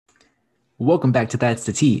Welcome back to That's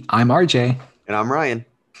the T. I'm RJ, And I'm Ryan.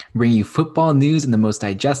 bringing you football news in the most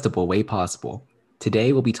digestible way possible.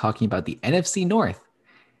 Today, we'll be talking about the NFC North,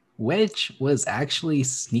 which was actually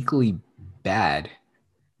sneakily bad.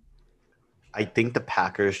 I think the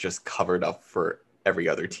Packers just covered up for every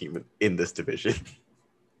other team in this division.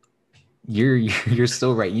 You're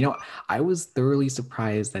so right. I was thoroughly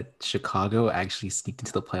surprised that Chicago actually sneaked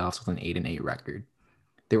into the playoffs with an 8-8 record.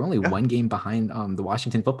 They were only Yeah. one game behind the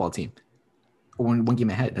Washington football team. One game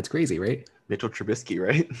ahead. That's crazy, right? Mitchell Trubisky,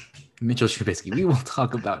 right? Mitchell Trubisky. We will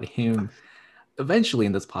talk about him eventually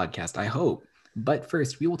in this podcast, I hope. But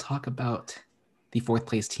first, we will talk about the fourth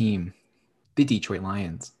place team, the Detroit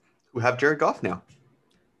Lions, Who have Jared Goff now.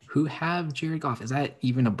 who have Jared Goff. Is that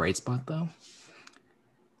even a bright spot, though?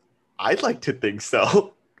 I'd like to think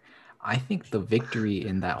so. I think the victory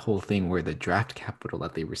in that whole thing were the draft capital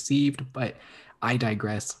that they received, but I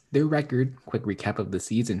digress. Their record, quick recap of the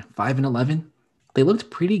season, 5-11. They looked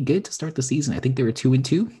pretty good to start the season. I think they were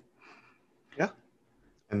 2-2. Yeah.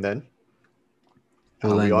 And then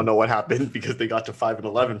Well, we then, all know what happened because they got to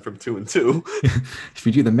 5-11 from 2-2. if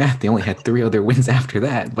you do the math, they only had 3 other wins after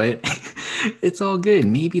that, but it's all good.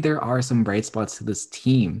 Maybe there are some bright spots to this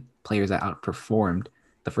team, players that outperformed.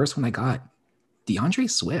 The first one I got, DeAndre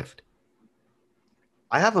Swift.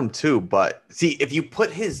 I have him too, but see, if you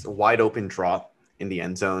put his wide open drop in the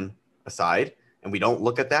end zone aside, and we don't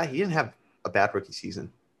look at that, he didn't have a bad rookie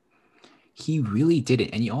season. He really did it.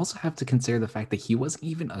 And you also have to consider the fact that he wasn't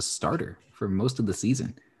even a starter for most of the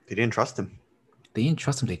season. They didn't trust him. They didn't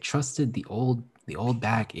trust him. They trusted the old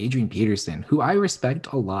back, Adrian Peterson, who I respect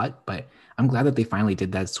a lot, but I'm glad that they finally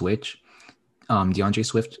did that switch. DeAndre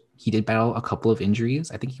Swift, he did battle a couple of injuries.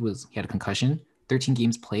 I think he had a concussion. 13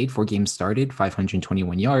 games played, 4 games started,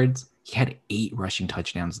 521 yards. He had 8 rushing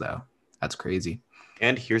touchdowns, though. That's crazy.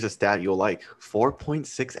 And here's a stat you'll like,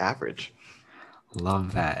 4.6 average.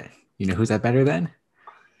 Love that. You know who's that better than?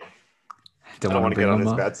 I don't want to get on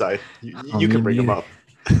his bad side. You can bring him up.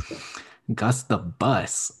 Gus the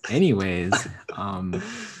Bus. Anyways,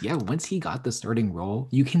 yeah, once he got the starting role,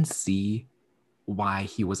 you can see why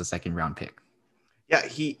he was a second round pick. Yeah,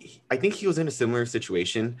 I think he was in a similar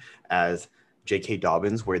situation as J.K.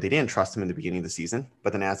 Dobbins, where they didn't trust him in the beginning of the season,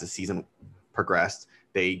 but then as the season progressed,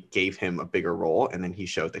 they gave him a bigger role, and then he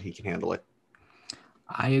showed that he can handle it.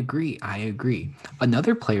 I agree.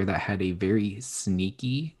 Another player that had a very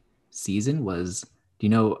sneaky season was, do you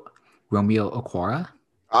know Romeo Okwara?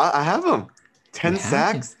 I have him. 10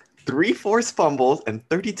 sacks, 3 forced fumbles, and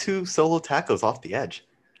 32 solo tackles off the edge.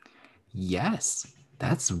 Yes,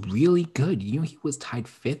 that's really good. He was tied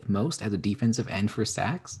 5th most as a defensive end for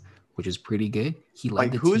sacks, which is pretty good. He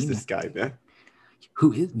led the team. Who is this guy, man?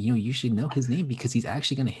 Who is, you should know his name because he's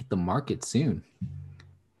actually going to hit the market soon.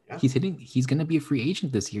 Yeah. He's going to be a free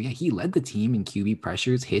agent this year. Yeah, he led the team in QB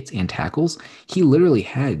pressures, hits, and tackles. He literally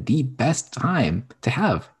had the best time to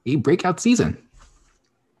have a breakout season.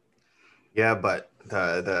 Yeah, but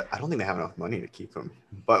I don't think they have enough money to keep him.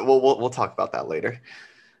 But we'll talk about that later.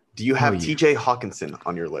 Do you have TJ Hawkinson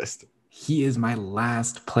on your list? He is my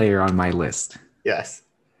last player on my list. Yes.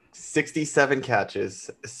 67 catches,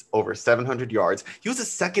 over 700 yards. He was the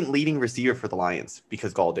second leading receiver for the Lions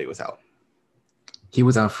because Galladay was out. He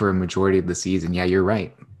was out for a majority of the season. Yeah, you're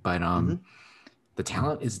right. But the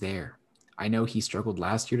talent is there. I know he struggled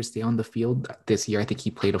last year to stay on the field. This year, I think he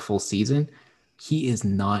played a full season. He is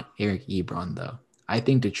not Eric Ebron, though. I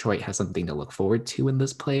think Detroit has something to look forward to in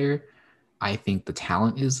this player. I think the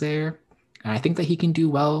talent is there. And I think that he can do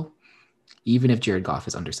well, even if Jared Goff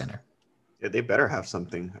is under center. Yeah, they better have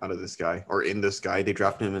something out of this guy or in this guy. They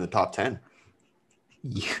drafted him in the top 10.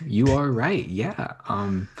 You are right. Yeah.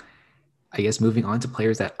 I guess moving on to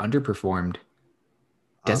players that underperformed,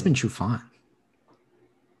 Desmond Trufant.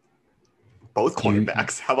 Both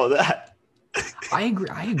cornerbacks. How about that? I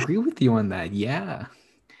agree with you on that. Yeah.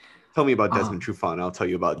 Tell me about Desmond Trufant. I'll tell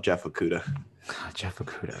you about Jeff Okudah. Jeff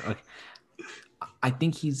Okudah. Okay. I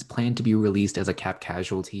think he's planned to be released as a cap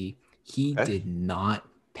casualty. He did not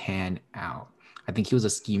pan out. I think he was a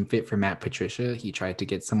scheme fit for Matt Patricia. He tried to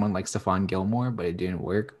get someone like Stephon Gilmore, but it didn't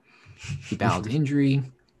work. He battled injury,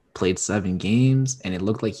 played 7 games, and it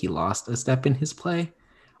looked like he lost a step in his play.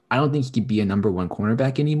 I don't think he could be a number 1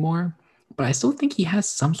 cornerback anymore, but I still think he has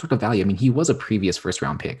some sort of value. I mean, he was a previous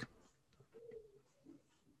first-round pick.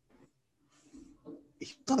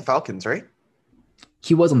 He was on the Falcons, right?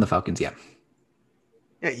 He was on the Falcons, yeah.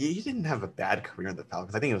 Yeah, he didn't have a bad career in the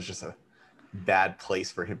Falcons. I think it was just a bad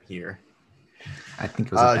place for him here. I think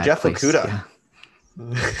it was a bad Jeff place. Okudah.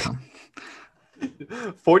 Yeah.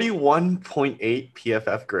 41.8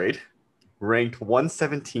 PFF grade. ranked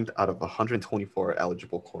 117th out of 124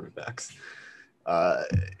 eligible cornerbacks.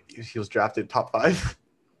 He was drafted top 5.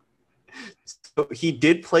 So he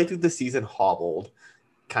did play through the season hobbled,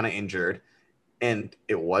 kind of injured, and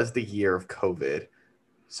it was the year of COVID.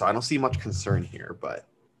 So I don't see much concern here, but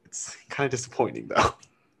it's kind of disappointing though.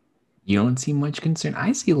 You don't see much concern.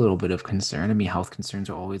 I see a little bit of concern. I mean, health concerns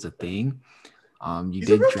are always a thing. He's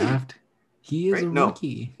did draft. He is right? A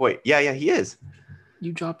rookie. Wait, yeah, he is.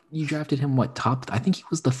 You drafted him what, top? I think he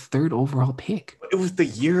was the 3rd overall pick. It was the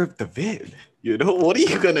year of the vid. You know, what are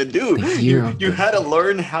you gonna do? You had to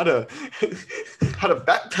learn how to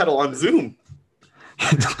backpedal on Zoom.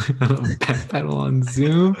 Backpedal on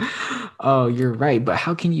Zoom. Oh, you're right. But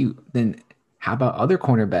how can you then? How about other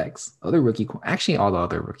cornerbacks? Actually, all the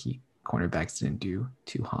other rookie cornerbacks didn't do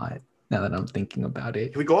too hot. Now that I'm thinking about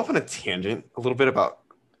it, can we go off on a tangent a little bit about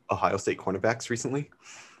Ohio State cornerbacks recently?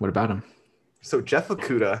 What about him? So Jeff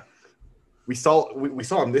Okudah, we saw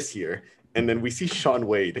him this year, and then we see Sean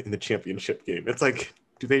Wade in the championship game. It's like,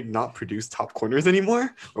 do they not produce top corners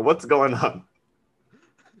anymore, or what's going on?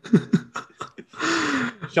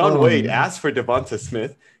 Sean Wade asked for Devonta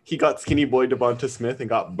Smith. He got skinny boy Devonta Smith and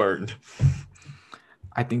got burned.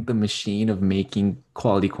 I think the machine of making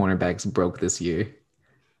quality cornerbacks broke this year.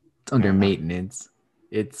 It's under maintenance.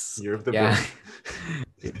 It's year of the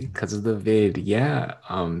vid. Because of the vid. Yeah.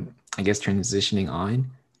 I guess transitioning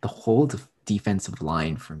on, the whole defensive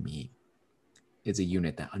line for me is a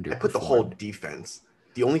unit that underperformed. I put the whole defense.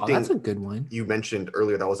 The only thing that's a good one you mentioned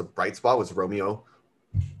earlier that was a bright spot was Romeo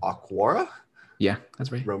Okwara. Yeah,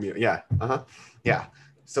 that's right. Romeo. Yeah. Yeah.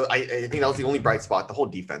 So I think that was the only bright spot. The whole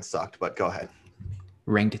defense sucked, but go ahead.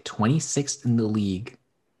 Ranked 26th in the league,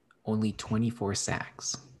 only 24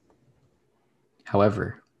 sacks.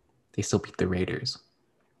 However, they still beat the Raiders.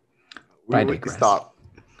 Stop.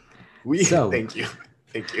 Thank you.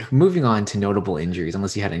 Moving on to notable injuries,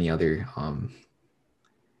 unless you had any other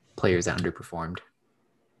players that underperformed.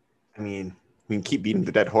 I mean, we can keep beating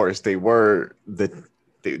the dead horse. They were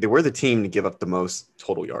the team to give up the most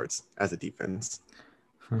total yards as a defense.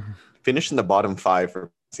 Finished in the bottom 5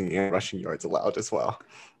 for passing and rushing yards allowed as well.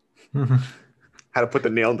 Had to put the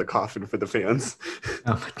nail in the coffin for the fans.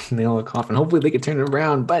 Nail in the coffin. Hopefully they could turn it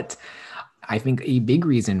around. But I think a big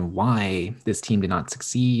reason why this team did not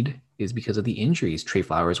succeed is because of the injuries. Trey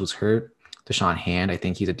Flowers was hurt. Deshaun Hand, I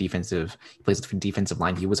think he plays the defensive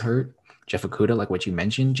line. He was hurt. Jeff Okudah, like what you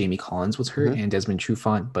mentioned, Jamie Collins was hurt, and Desmond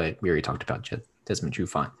Trufant, but we already talked about Desmond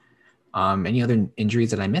Trufant. Any other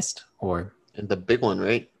injuries that I missed? And the big one,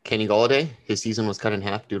 right? Kenny Golladay, his season was cut in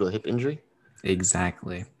half due to a hip injury.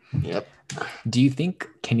 Exactly. Yep. Do you think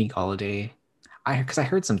Kenny Golladay, because I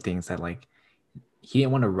heard some things that like he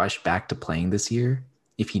didn't want to rush back to playing this year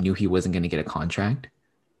if he knew he wasn't going to get a contract?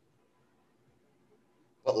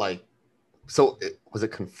 But was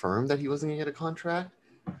it confirmed that he wasn't going to get a contract?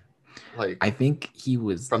 I think he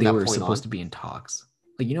was. They were supposed to be in talks.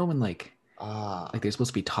 Like, you know, when like they're supposed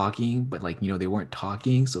to be talking, but like, you know, they weren't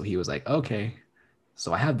talking. So he was like, okay,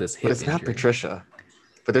 so I have this hip. But it's not Patricia.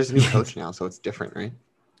 But there's a new coach now, so it's different, right?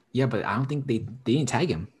 Yeah, but I don't think they didn't tag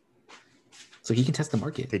him, so he can test the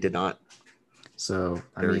market. They did not. So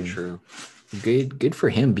very true. Good for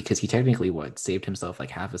him, because he technically saved himself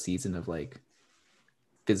like half a season of like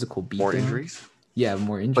physical beatdown. More injuries. Yeah,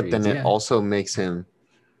 more injuries. But then it also makes him.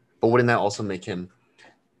 But wouldn't that also make him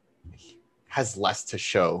has less to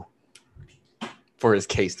show for his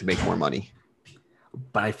case to make more money?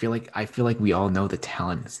 But I feel like we all know the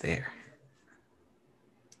talent is there.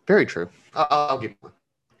 Very true. I'll give one.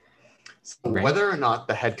 So right. Whether or not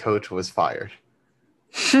the head coach was fired.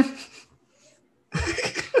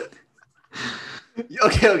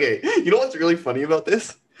 Okay. You know what's really funny about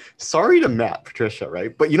this? Sorry to Matt Patricia,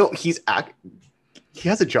 right? But you know, he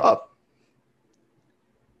has a job.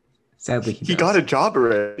 Sadly, he got a job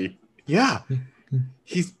already. Yeah.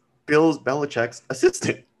 He's Bill Belichick's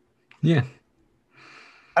assistant. Yeah.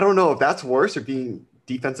 I don't know if that's worse or being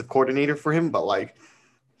defensive coordinator for him, but like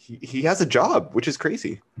he has a job, which is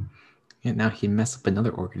crazy. Yeah, now he messed up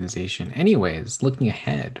another organization. Anyways, looking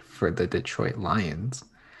ahead for the Detroit Lions.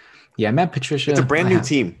 Yeah, Matt Patricia. It's a brand new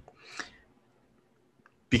team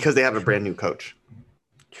because they have a brand new coach.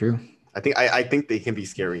 True. I think they can be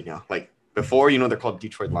scary now. Like before, you know, they're called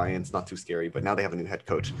Detroit Lions, not too scary, but now they have a new head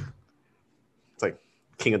coach. It's like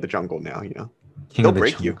king of the jungle now, you know. They'll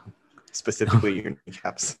break you, specifically your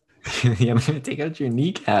kneecaps. Yeah, I'm gonna take out your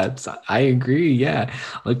kneecaps. I agree. Yeah,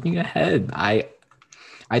 looking ahead,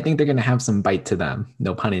 I think they're gonna have some bite to them.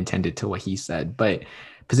 No pun intended to what he said. But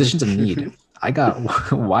positions of need, I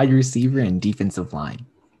got wide receiver and defensive line.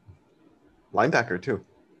 Linebacker too.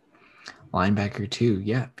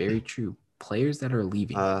 Yeah, very true. players that are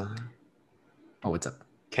leaving. Uh, What's up?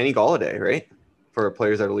 Kenny Golladay, right? For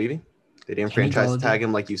players that are leaving. They didn't Kenny franchise Golladay. tag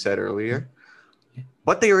him like you said earlier. Yeah.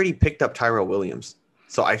 But they already picked up Tyrell Williams.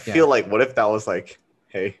 So I feel like, what if that was like,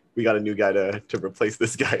 hey, we got a new guy to replace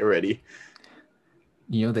this guy already?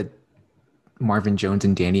 You know that Marvin Jones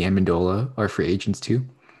and Danny Amendola are free agents too.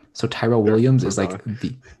 So Tyrell Williams is like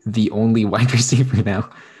the only wide receiver now.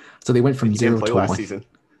 So they went from 0 to 1 season.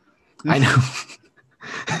 I know.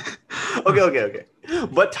 Okay.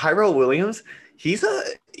 But Tyrell Williams, he's a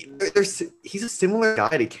similar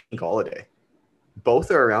guy to Kenny Golladay.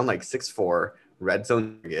 Both are around like 6'4", red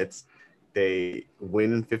zone targets. They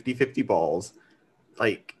win 50-50 balls.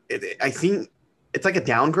 Like I think it's like a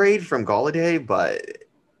downgrade from Golladay, but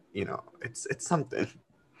it's something.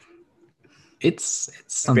 It's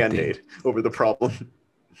something. Band-Aid over the problem.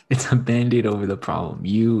 It's a Band-Aid over the problem.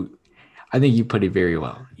 I think you put it very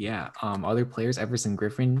well. Yeah. Other players, Everson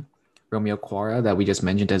Griffin, Romeo Quara that we just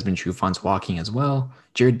mentioned has been Trufant's walking as well.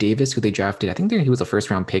 Jared Davis, who they drafted, I think he was a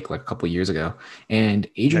first-round pick like a couple years ago. And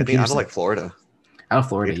Adrian Peterson. Out of like Florida. Out of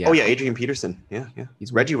Florida, yeah. Oh, yeah, Adrian Peterson. Yeah.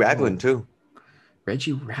 He's Reggie Ragland, too.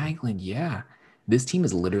 Reggie Ragland, yeah. This team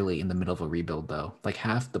is literally in the middle of a rebuild, though. Like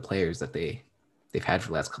half the players that they've had for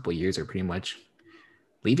the last couple of years are pretty much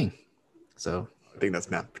leaving. So I think that's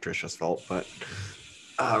Matt Patricia's fault, but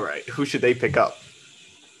all right. Who should they pick up?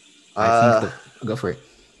 Go for it.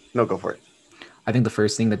 No, go for it. I think the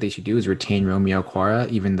first thing that they should do is retain Romeo Quara,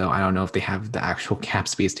 even though I don't know if they have the actual cap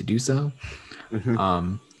space to do so.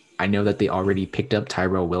 Mm-hmm. I know that they already picked up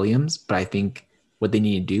Tyrell Williams, but I think what they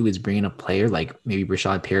need to do is bring in a player like maybe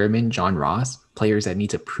Rashad Perriman, John Ross, players that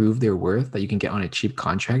need to prove their worth that you can get on a cheap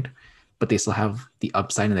contract, but they still have the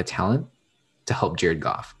upside and the talent to help Jared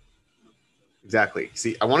Goff. Exactly.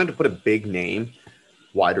 See, I wanted to put a big name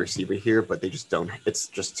wide receiver here, but they just don't. It's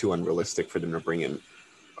just too unrealistic for them to bring in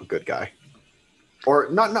a good guy. Or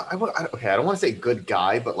not. I don't want to say good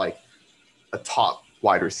guy, but like a top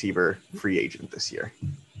wide receiver free agent this year.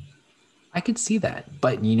 I could see that,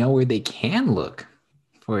 but you know where they can look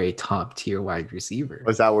for a top tier wide receiver?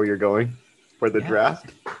 Was that where you're going for the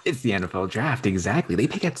draft? It's the NFL draft. Exactly. They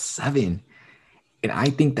pick at 7. And I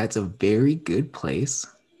think that's a very good place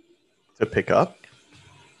to pick up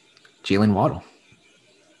Jalen Waddle.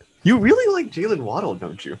 You really like Jalen Waddle,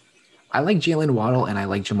 don't you? I like Jalen Waddle and I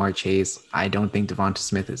like Jamar Chase. I don't think Devonta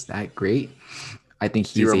Smith is that great. I think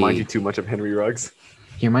he's. He reminds you too much of Henry Ruggs.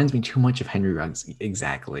 He reminds me too much of Henry Ruggs.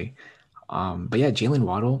 Exactly. But yeah, Jalen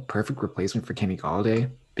Waddle, perfect replacement for Kenny Golladay.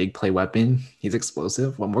 Big play weapon. He's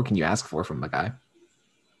explosive. What more can you ask for from the guy?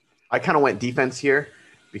 I kind of went defense here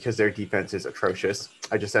because their defense is atrocious.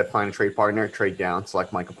 I just said find a trade partner, trade down,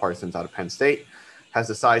 select Micah Parsons out of Penn State. Has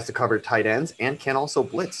the size to cover tight ends and can also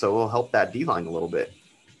blitz, so it'll help that D-line a little bit.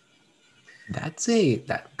 That's a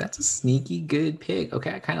sneaky good pick.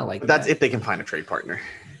 Okay, I kind of like that. That's if they can find a trade partner.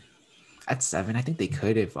 At 7, I think they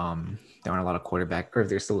could if there aren't a lot of quarterback or if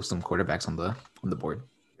there's still some quarterbacks on the board.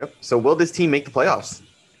 Yep. So will this team make the playoffs?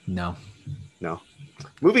 No.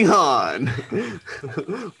 Moving on.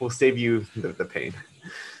 We'll save you the pain.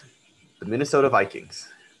 The Minnesota Vikings.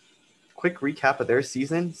 Quick recap of their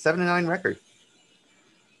season: 7-9 record.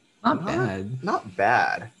 Not bad. Not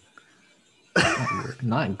bad.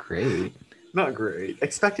 Not great. Not great.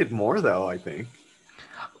 Expected more though, I think.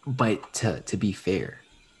 But to be fair,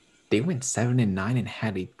 they went 7-9 and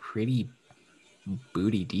had a pretty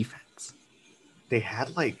booty defense. They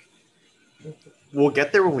had we'll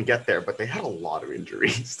get there when we get there, but they had a lot of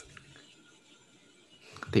injuries.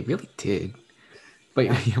 They really did. But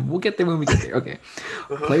we'll get there when we get there. Okay.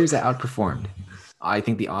 Players that outperformed. I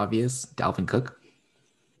think the obvious, Dalvin Cook.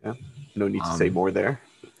 Yeah. No need to say more there.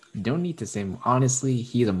 Don't need to say more. Honestly,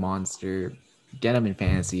 he's a monster. Get him in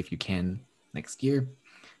fantasy if you can next year.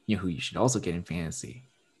 You know who you should also get in fantasy?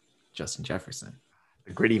 Justin Jefferson.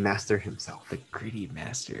 The gritty master himself. The gritty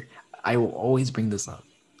master. I will always bring this up.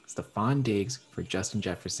 Stephon Diggs for Justin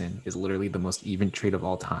Jefferson is literally the most even trade of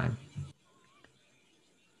all time.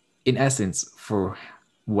 In essence, for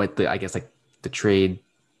what the trade,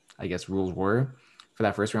 rules were for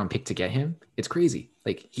that first round pick to get him, it's crazy.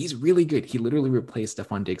 He's really good. He literally replaced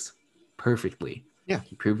Stephon Diggs perfectly. Yeah.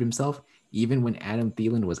 He proved himself. Even when Adam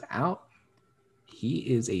Thielen was out, he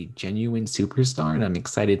is a genuine superstar, and I'm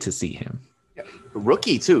excited to see him. Yeah.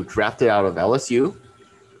 Rookie, too, drafted out of LSU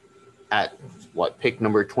at pick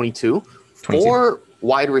number 22? 22. 4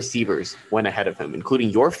 wide receivers went ahead of him, including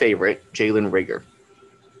your favorite, Jalen Reagor.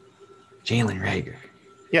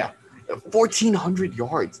 Yeah. 1,400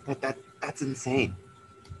 yards. That's insane.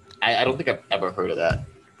 I don't think I've ever heard of that.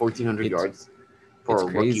 1,400 yards for a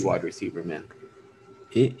rookie wide receiver, man.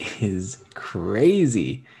 It is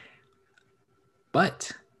crazy.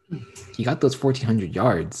 But he got those 1,400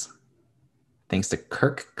 yards thanks to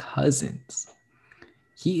Kirk Cousins.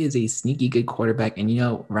 He is a sneaky good quarterback.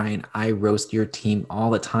 And Ryan, I roast your team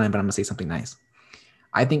all the time, but I'm going to say something nice.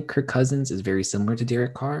 I think Kirk Cousins is very similar to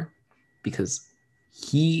Derek Carr because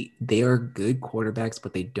they are good quarterbacks,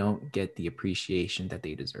 but they don't get the appreciation that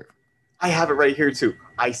they deserve. I have it right here too.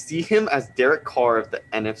 I see him as Derek Carr of the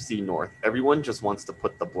NFC North. Everyone just wants to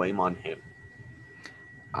put the blame on him.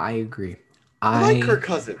 I agree. I like Kirk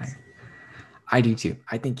Cousins. I do too.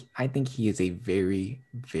 I think he is a very,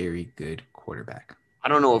 very good quarterback. I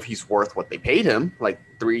don't know if he's worth what they paid him, like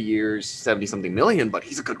 3 years, 70-something million, but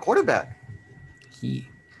he's a good quarterback.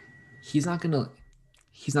 He's not gonna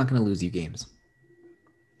lose you games,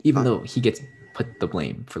 even though he gets put the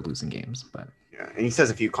blame for losing games. But yeah, and he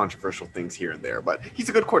says a few controversial things here and there, but he's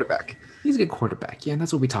a good quarterback. He's a good quarterback, yeah, and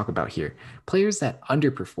that's what we talk about here. Players that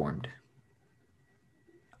underperformed.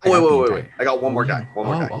 Wait. I got one more guy.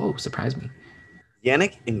 Oh, surprise me.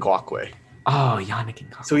 Yannick Ngakoue. Oh, Yannick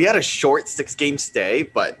Ngakoue. So he had a short 6-game stay,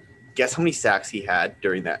 but guess how many sacks he had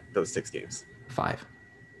during those 6 games? 5.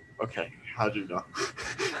 Okay, how'd you know?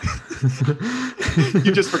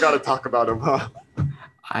 You just forgot to talk about him, huh?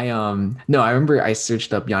 No, I remember I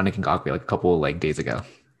searched up Yannick Ngakoue like a couple days ago.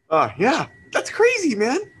 Yeah, that's crazy,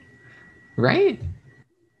 man. Right?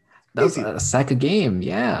 That was a sack a game,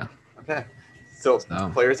 yeah. Okay, so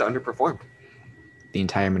players that underperformed. The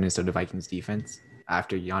entire Minnesota Vikings defense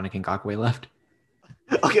after Yannick Ngakoue left.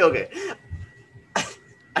 Okay.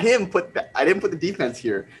 I didn't put the defense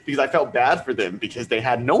here because I felt bad for them because they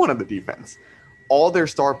had no one on the defense. All their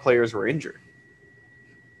star players were injured.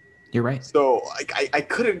 You're right. So I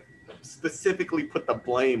couldn't specifically put the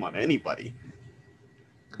blame on anybody.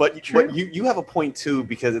 But you have a point too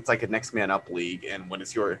because it's like a next man up league, and when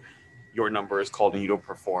it's your number is called and you don't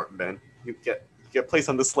perform, then you get placed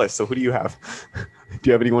on this list. So who do you have? Do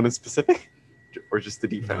you have anyone in specific, or just the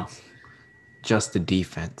defense? No, just the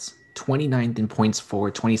defense. 29th in points for,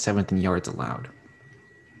 27th in yards allowed.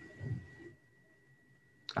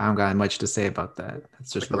 I don't got much to say about that.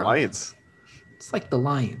 That's just like the Lions. It's like the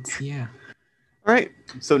Lions, yeah. All right.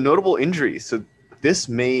 So notable injuries. So this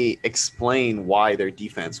may explain why their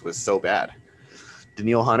defense was so bad.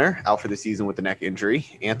 Danielle Hunter out for the season with a neck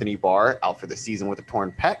injury. Anthony Barr out for the season with a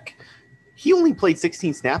torn pec. He only played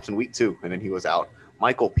 16 snaps in week 2, and then he was out.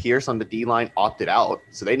 Michael Pierce on the D-line opted out,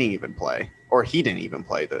 so they didn't even play. Or he didn't even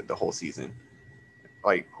play the whole season.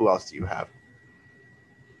 Like, who else do you have?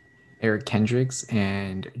 Eric Kendricks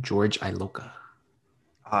and George Iloka.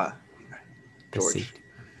 George.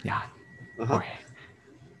 Yeah. Uh-huh.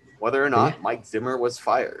 Whether or not Mike Zimmer was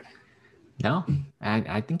fired. No,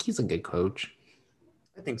 I think he's a good coach.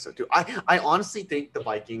 I think so, too. I honestly think the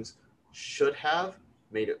Vikings should have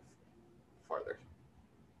made it farther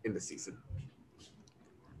in the season.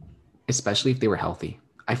 Especially if they were healthy.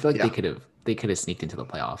 I feel like they could have sneaked into the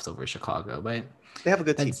playoffs over Chicago, but they have a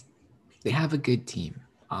good team. They have a good team.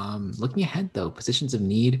 Looking ahead though, positions of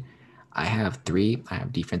need, I have 3. I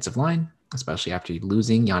have defensive line, especially after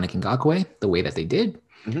losing Yannick Ngakoue the way that they did.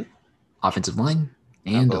 Mm-hmm. Offensive line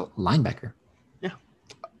and linebacker. Yeah.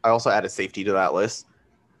 I also added safety to that list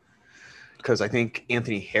because I think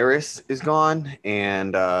Anthony Harris is gone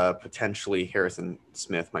and potentially Harrison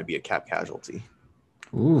Smith might be a cap casualty.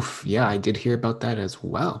 Oof, yeah, I did hear about that as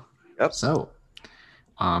well. Yep. So,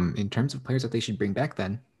 in terms of players that they should bring back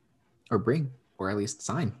then, or at least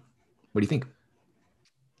sign, what do you think?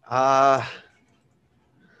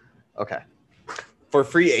 Okay. For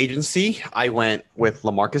free agency, I went with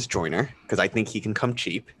LaMarcus Joyner because I think he can come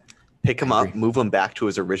cheap, pick him up, move him back to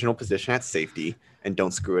his original position at safety, and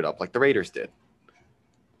don't screw it up like the Raiders did.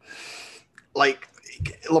 Like,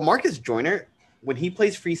 LaMarcus Joyner, when he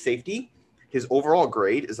plays free safety, his overall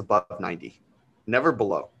grade is above 90, never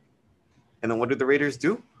below. And then what did the Raiders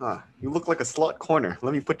do? You look like a slot corner.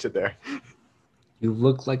 Let me put you there. You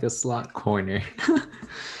look like a slot corner.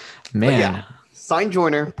 Man. Yeah, sign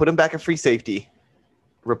Joyner, put him back at free safety,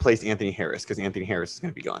 replace Anthony Harris because Anthony Harris is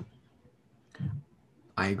going to be gone.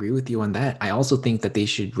 I agree with you on that. I also think that they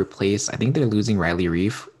should replace, I think they're losing Riley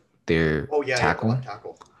Reif, their tackle.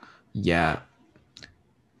 Yeah.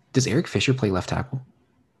 Does Eric Fisher play left tackle?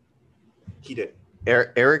 He did.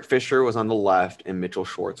 Eric Fisher was on the left and Mitchell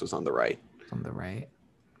Schwartz was on the right. On the right.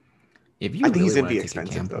 If you I think he's going to be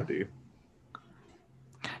expensive, though, dude.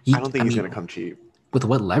 I don't think he's going to come cheap. With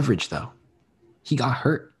what leverage, though? He got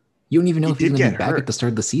hurt. You don't even know if he's going to be back at the start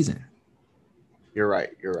of the season. You're right.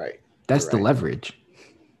 That's the leverage.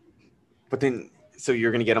 But then, so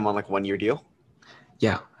you're going to get him on like 1-year deal?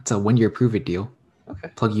 Yeah, it's a 1-year prove-it deal. Okay.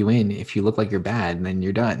 Plug you in. If you look like you're bad, then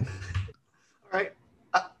you're done. All right.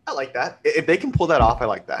 I like that. If they can pull that off, I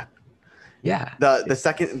like that. Yeah.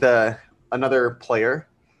 Another player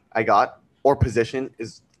I got or position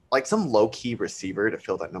is like some low key receiver to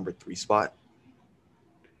fill that number 3 spot.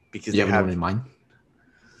 Because Do you have anyone in mind?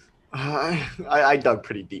 I dug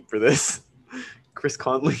pretty deep for this. Chris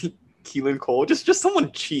Conley, Keelan Cole, just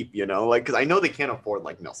someone cheap, like because I know they can't afford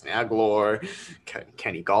like Nelson Aguilar,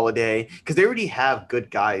 Kenny Golladay, because they already have good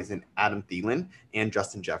guys in Adam Thielen and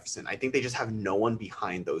Justin Jefferson. I think they just have no one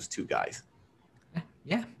behind those 2 guys.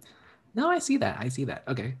 Yeah. No, I see that.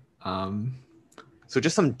 Okay. So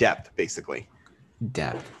just some depth, basically.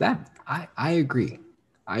 Depth. That I agree.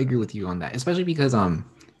 I agree with you on that, especially because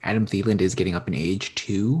Adam Thielen is getting up in age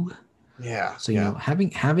too. Yeah. So having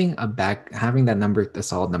that number, the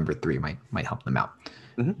solid number 3 might help them out.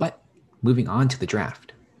 Mm-hmm. But moving on to the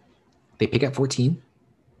draft, they pick at 14.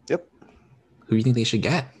 Yep. Who do you think they should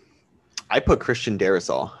get? I put Christian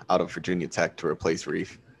Darrisaw out of Virginia Tech to replace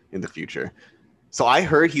Reef in the future. So I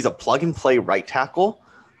heard he's a plug-and-play right tackle,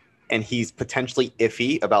 and he's potentially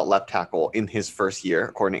iffy about left tackle in his first year,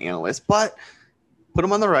 according to analysts. But put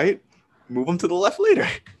him on the right, move him to the left later.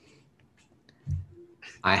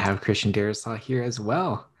 I have Christian Darrisaw here as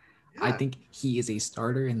well. Yeah. I think he is a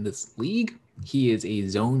starter in this league. He is a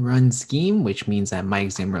zone run scheme, which means that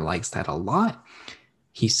Mike Zimmer likes that a lot.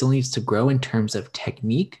 He still needs to grow in terms of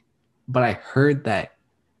technique, but I heard that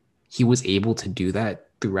he was able to do that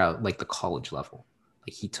throughout like the college level.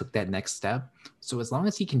 Like he took that next step. So as long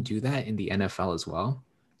as he can do that in the NFL as well,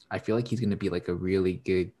 I feel like he's going to be like a really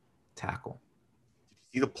good tackle.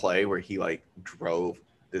 Did you see the play where he like drove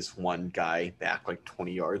this one guy back like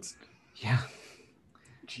 20 yards? Yeah.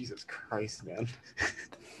 Jesus Christ, man.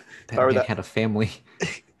 That man had a family.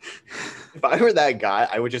 If I were that guy,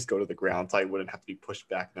 I would just go to the ground so I wouldn't have to be pushed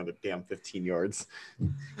back another damn 15 yards.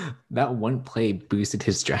 That one play boosted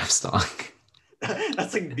his draft stock.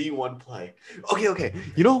 That's like the one play. Okay.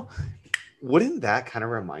 Wouldn't that kind of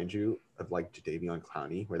remind you of like Jadeveon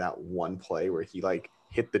Clowney, where that one play where he like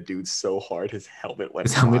hit the dude so hard his helmet went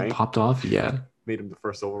flying? His helmet popped off, yeah. Made him the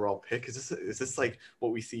first overall pick. Is this like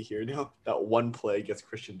what we see here now? That one play gets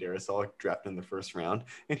Christian Darrisaw drafted in the first round,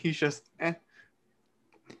 and he's just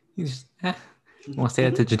He's just You want to say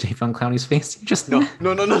that to Jadeveon Clowney's face? No.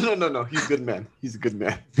 He's a good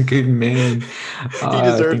man. Good man. He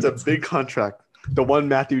deserves a big contract. The one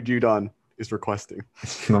Matthew Judon is requesting.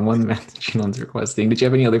 The one Matthew Judon's requesting. Did you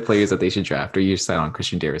have any other players that they should draft, or you set on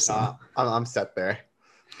Christian Darrisaw? I'm set there.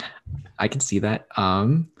 I can see that.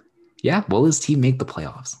 Yeah, will his team make the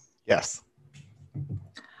playoffs? Yes.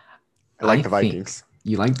 I like the Vikings.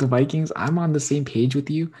 You like the Vikings? I'm on the same page with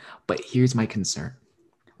you, but here's my concern.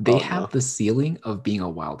 They have the ceiling of being a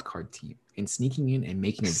wild card team and sneaking in and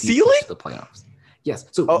making a deep push to the playoffs. Yes.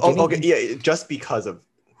 So okay. Yeah, just because of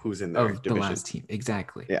who's in their division. The last team.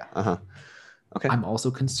 Exactly. Yeah. Okay. I'm also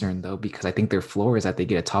concerned though, because I think their floor is that they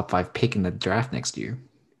get a top 5 pick in the draft next year.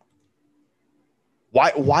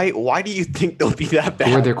 Why do you think they'll be that bad?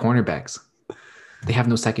 Who are their cornerbacks? They have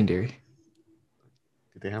no secondary.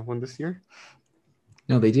 Did they have one this year?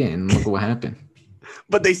 No, they didn't. Look at what happened.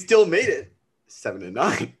 But they still made it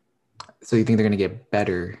 7-9. So you think they're gonna get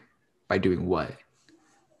better by doing what?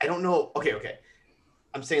 I don't know. Okay.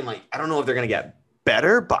 I'm saying like I don't know if they're gonna get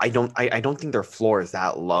better, but I don't think their floor is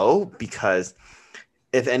that low, because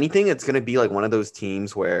if anything, it's gonna be like one of those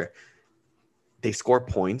teams where they score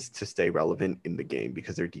points to stay relevant in the game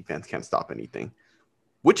because their defense can't stop anything,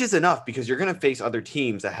 which is enough because you're going to face other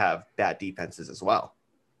teams that have bad defenses as well.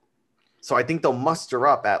 So I think they'll muster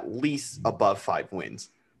up at least above 5 wins.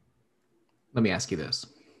 Let me ask you this.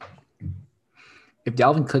 If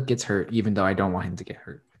Dalvin Cook gets hurt, even though I don't want him to get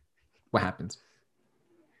hurt, what happens?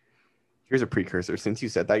 Here's a precursor. Since you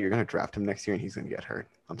said that, you're going to draft him next year and he's going to get hurt.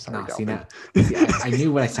 I'm sorry, Dalvin. I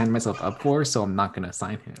knew what I signed myself up for, so I'm not going to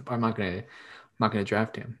sign him. I'm not going to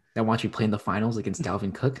draft him. Then watch you play in the finals against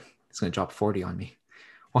Dalvin Cook. It's going to drop 40 on me.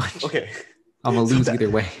 Watch. Okay. I'm going to lose either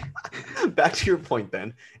way. Back to your point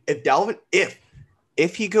then.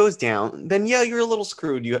 If he goes down, then yeah, you're a little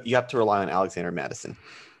screwed. You have to rely on Alexander Madison.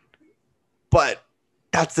 But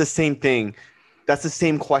that's the same thing. That's the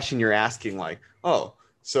same question you're asking, like, oh,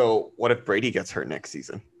 so what if Brady gets hurt next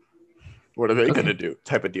season? What are they going to do?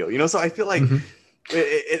 Type of deal. So I feel like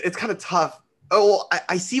it's kind of tough. Oh, well,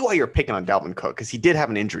 I see why you're picking on Dalvin Cook, because he did have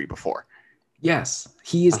an injury before. Yes,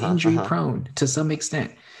 he is injury prone to some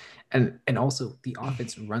extent. And also the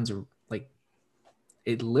offense runs like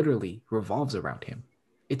it literally revolves around him.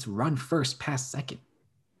 It's run first, pass second.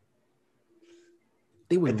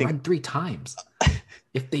 They would run 3 times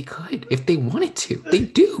if they could, if they wanted to. They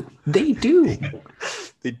do. They do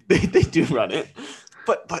run it.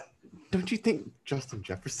 But don't you think Justin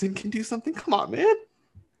Jefferson can do something? Come on, man.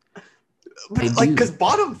 But I like, do. because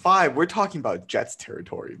bottom 5, we're talking about Jets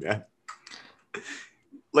territory, man.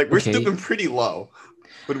 Like, we're Okay. stooping pretty low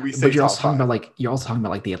when we say But you're top also talking 5. about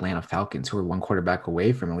like the Atlanta Falcons, who are one quarterback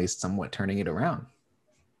away from at least somewhat turning it around.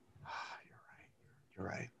 You're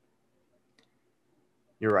right.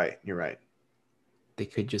 You're right. You're right. They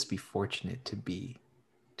could just be fortunate to be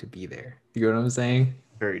there. You know what I'm saying?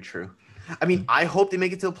 Very true. I mean, I hope they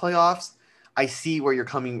make it to the playoffs. I see where you're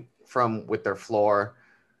coming from with their floor.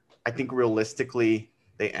 I think realistically,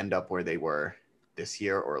 they end up where they were this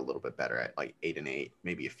year or a little bit better at like 8-8,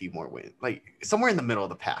 maybe a few more wins, like somewhere in the middle of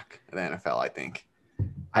the pack in the NFL, I think.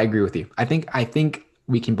 I agree with you. I think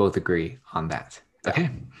we can both agree on that. Yeah. Okay.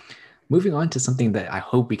 Moving on to something that I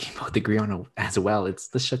hope we can both agree on as well. It's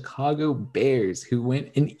the Chicago Bears, who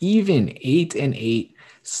went an even 8-8,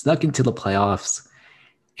 snuck into the playoffs,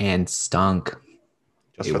 and stunk.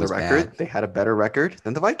 Just It for the was record, bad. they had a better record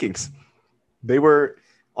than the Vikings. They were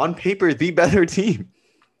on paper the better team.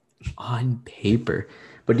 On paper.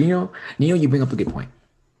 But you bring up a good point.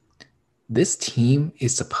 This team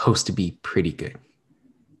is supposed to be pretty good.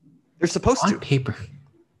 They're supposed On to. paper.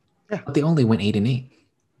 Yeah. But they only went 8-8.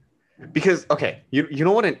 Because, okay, you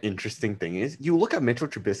know what an interesting thing is? You look at Mitchell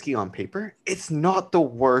Trubisky on paper, it's not the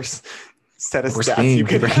worst set of Worst stats thing, you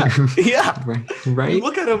can right? have. Yeah. Right. You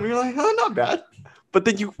look at him, you're like, oh, not bad. But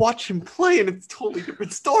then you watch him play, and it's a totally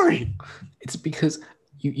different story. It's because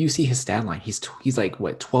you see his stat line. He's like,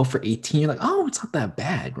 what, 12 for 18? You're like, oh, it's not that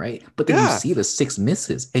bad, right? But then you see the 6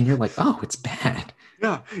 misses, and you're like, oh, it's bad.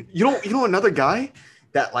 Yeah. You know another guy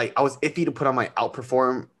that, like, I was iffy to put on my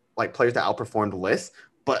outperform, like, players that outperformed list,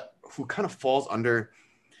 but who kind of falls under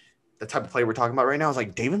the type of player we're talking about right now is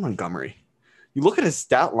like David Montgomery. You look at his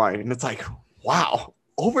stat line and it's like, wow,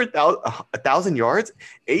 over 1,000 yards,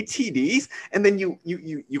 8 TDs, and then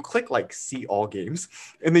you click like see all games,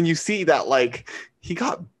 and then you see that like he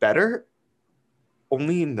got better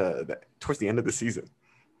only in the towards the end of the season.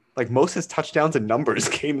 Like most of his touchdowns and numbers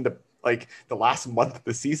came in the last month of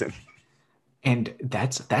the season. And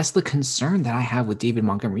that's the concern that I have with David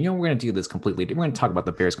Montgomery. We're going to do this completely. We're going to talk about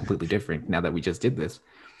the Bears completely different now that we just did this.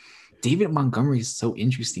 David Montgomery is so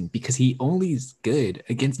interesting because he only is good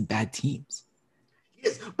against bad teams.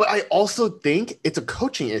 Yes, but I also think it's a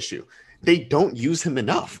coaching issue. They don't use him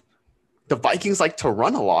enough. The Vikings like to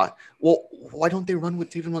run a lot. Well, why don't they run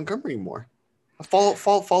with David Montgomery more?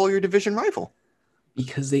 Follow your division rival.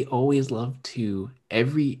 Because they always love to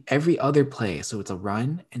every other play. So it's a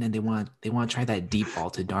run, and then they want to try that deep ball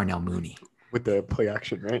to Darnell Mooney with the play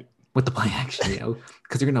action, right? With the play action,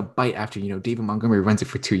 because they're gonna bite after David Montgomery runs it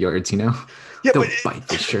for 2 yards. Yeah, they'll bite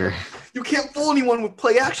for sure. You can't fool anyone with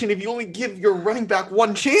play action if you only give your running back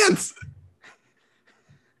one chance.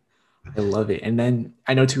 I love it. And then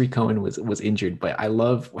I know Tariq Cohen was injured, but I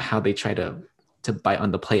love how they try to bite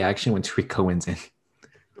on the play action when Tariq Cohen's in.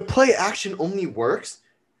 The play action only works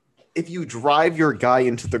if you drive your guy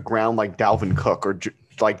into the ground like Dalvin Cook or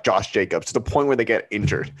like Josh Jacobs to the point where they get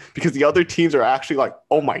injured, because the other teams are actually like,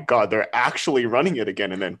 oh my God, they're actually running it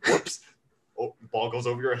again. And then whoops, ball goes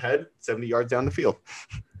over your head 70 yards down the field.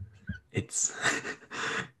 It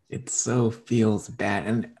so feels bad.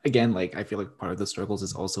 And again, like I feel like part of the struggles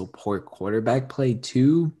is also poor quarterback play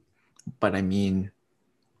too. But I mean,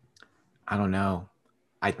 I don't know.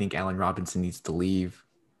 I think Allen Robinson needs to leave.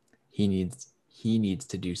 He needs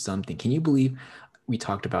to do something. Can you believe we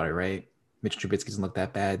talked about it, right? Mitch Trubisky doesn't look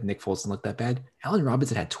that bad. Nick Foles doesn't look that bad. Allen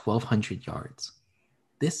Robinson had 1,200 yards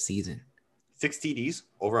this season. 6 TDs,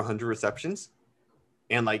 over 100 receptions.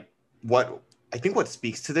 And like what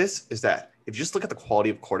speaks to this is that if you just look at the quality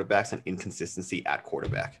of quarterbacks and inconsistency at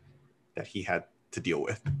quarterback that he had to deal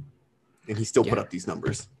with, and he still put up these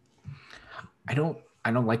numbers. I don't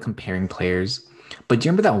like comparing players, but do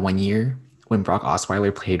you remember that one year when Brock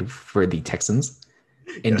Osweiler played for the Texans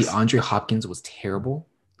and DeAndre Hopkins was terrible?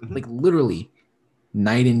 Mm-hmm. Like literally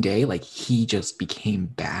night and day, like he just became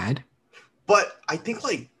bad. But I think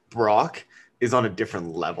like Brock is on a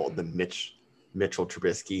different level than Mitchell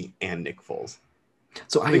Trubisky and Nick Foles.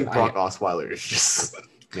 So I think Brock Osweiler is just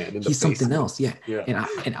he's something else. Yeah.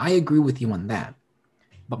 And I agree with you on that.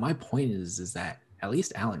 But my point is that at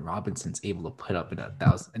least Allen Robinson's able to put up in a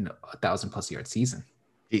 1,000+ yard season.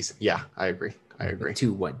 I agree.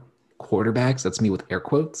 To what quarterbacks? That's me with air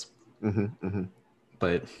quotes. Mm-hmm, mm-hmm.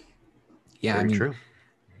 But yeah, Very true.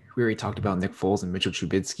 We already talked about Nick Foles and Mitchell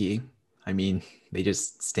Trubisky. I mean, they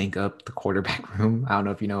just stink up the quarterback room. I don't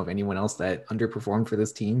know if you know of anyone else that underperformed for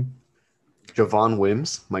this team. Javon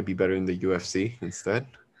Wims might be better in the UFC instead.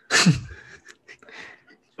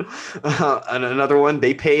 And another one,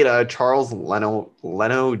 they paid Charles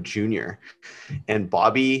Leno Jr. and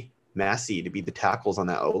Bobby Massey to be the tackles on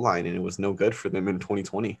that O-line, and it was no good for them in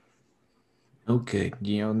 2020. Oh, good.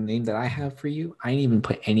 You know, the name that I have for you, I didn't even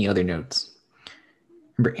put any other notes.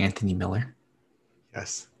 Remember Anthony Miller?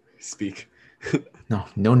 Yes, speak. No,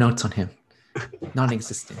 no notes on him.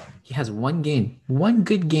 Non-existent. He has one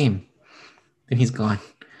good game, and he's gone.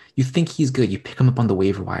 You think he's good. You pick him up on the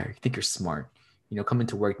waiver wire. You think you're smart. You know, come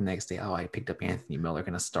into work the next day. Oh, I picked up Anthony Miller.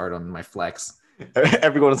 Going to start on my flex.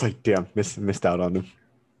 Everyone was like, damn, missed out on him.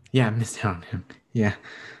 Yeah, I missed out on him. Yeah.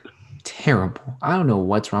 Terrible. I don't know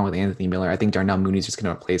what's wrong with Anthony Miller. I think Darnell Mooney's just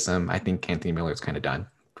going to replace him. I think Anthony Miller is kind of done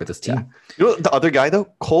for this team. Yeah. You know the other guy,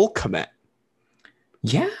 though? Cole Kmet.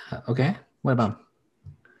 Yeah. Okay. What about him?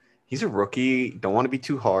 He's a rookie. Don't want to be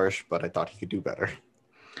too harsh, but I thought he could do better.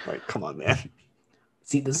 Like, come on, man.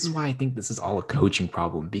 See, this is why I think this is all a coaching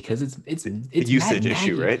problem, because it's a usage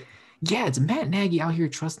issue, right? Yeah, it's Matt Nagy out here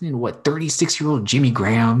trusting in 36-year-old Jimmy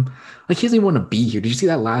Graham. Like, he doesn't even want to be here. Did you see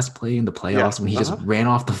that last play in the playoffs when he just ran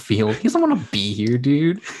off the field? He doesn't want to be here,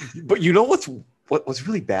 dude. But you know what's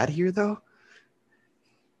really bad here, though?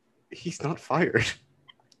 He's not fired.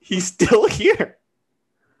 He's still here.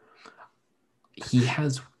 He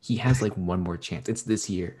has like one more chance. It's this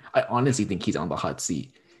year. I honestly think he's on the hot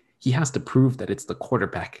seat. He has to prove that it's the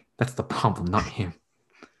quarterback. That's the problem, not him.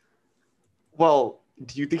 Well,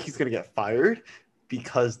 do you think he's going to get fired?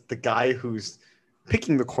 Because the guy who's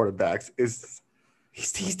picking the quarterbacks he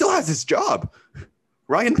still has his job.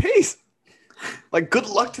 Ryan Pace. Like, good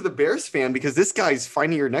luck to the Bears fan, because this guy's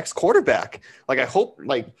finding your next quarterback. Like, I hope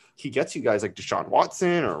he gets you guys like Deshaun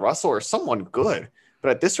Watson or Russell or someone good.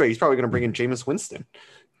 But at this rate, he's probably going to bring in Jameis Winston.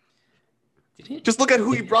 Just look at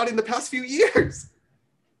who he brought in the past few years.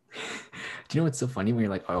 Do you know what's so funny when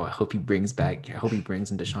you're like, oh, I hope he brings in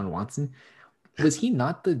Deshaun Watson? Was he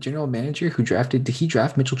not the general manager who did he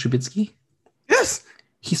draft Mitchell Trubisky? Yes.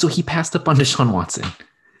 He passed up on Deshaun Watson.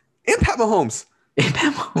 And Pat Mahomes.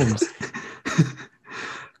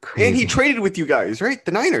 And he traded with you guys, right?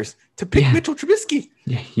 The Niners, to pick Mitchell Trubisky.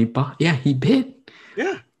 Yeah, he bid.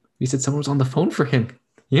 Yeah. He said someone was on the phone for him.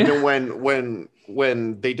 Yeah. You know,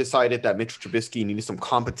 when they decided that Mitchell Trubisky needed some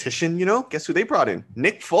competition, guess who they brought in?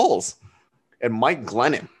 Nick Foles and Mike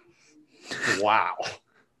Glennon. Wow.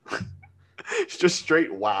 It's just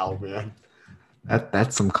straight wow, man.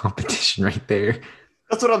 That's some competition right there.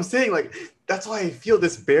 That's what I'm saying. Like, that's why I feel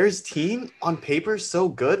this Bears team on paper is so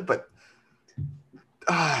good, but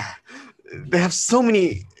they have so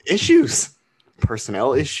many issues.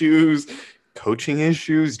 Personnel issues, coaching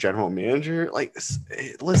issues, general manager. Like,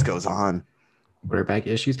 the list goes on. Quarterback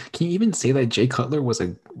issues. Can you even say that Jay Cutler was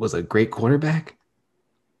a great quarterback?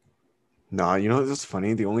 No, you know what's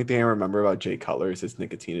funny? The only thing I remember about Jay Cutler is his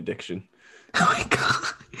nicotine addiction. Oh my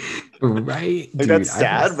god! Right? Like, dude, that's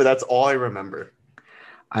sad, but that's all I remember.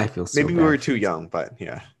 I feel so maybe bad. We were too young, but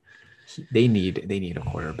yeah. They need a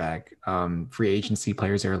quarterback. Free agency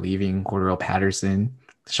players are leaving. Cordell Patterson,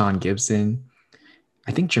 Sean Gibson.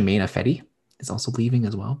 I think Jermaine Ifedi is also leaving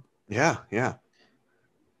as well. Yeah.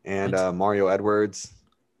 And Mario Edwards,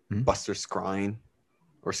 Buster Skrine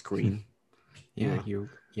or Screen.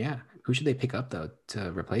 Yeah. Who should they pick up though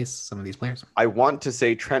to replace some of these players? I want to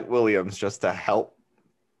say Trent Williams just to help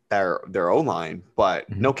their O-line, but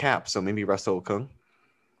no cap. So maybe Russell Okung.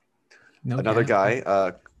 Another guy,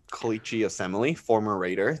 Kalichi Osemele, former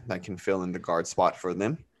Raider, that can fill in the guard spot for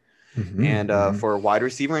them. And for wide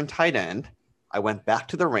receiver and tight end, I went back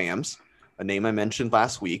to the Rams, a name I mentioned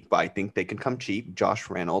last week, but I think they can come cheap. Josh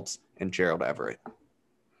Reynolds and Gerald Everett.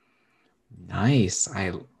 Nice.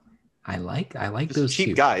 I like just those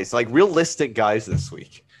cheap guys, like realistic guys this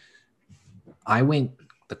week. I went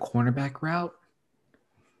the cornerback route.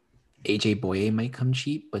 AJ Boye might come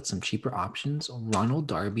cheap, but some cheaper options. Ronald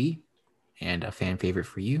Darby, and a fan favorite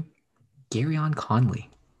for you, Garyon Conley.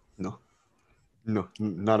 No,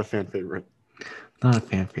 not a fan favorite. Not a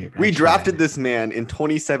fan favorite. We drafted this man in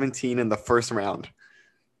 2017 in the first round.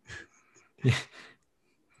 Yeah.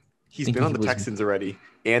 He's been on the Texans already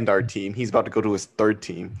and our team. He's about to go to his third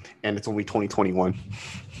team, and it's only 2021.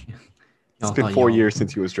 Yeah. It's been 4 years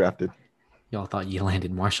since he was drafted. Y'all thought you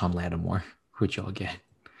landed Marshawn Lattimore. Who'd y'all get?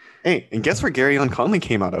 Hey, and guess where Garyon Conley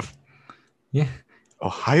came out of? Yeah.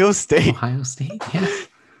 Ohio State. Yeah.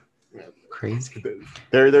 Crazy.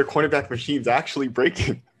 Their cornerback machine's actually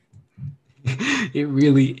breaking. It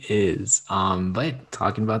really is. But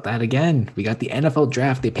talking about that again, we got the NFL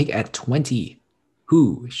draft. They pick at 20.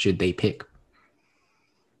 Who should they pick?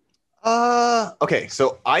 Okay,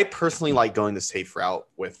 so I personally like going the safe route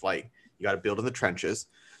with You got to build in the trenches.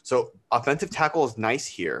 So offensive tackle is nice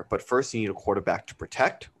here, but first you need a quarterback to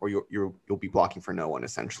protect, or you'll be blocking for no one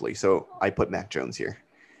essentially. So I put Mac Jones here.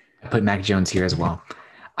 I put Mac Jones here as well.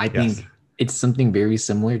 I think it's something very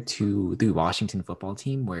similar to the Washington football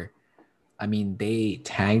team where, I mean, they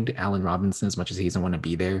tagged Allen Robinson as much as he doesn't want to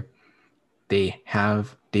be there. They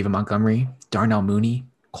have David Montgomery, Darnell Mooney,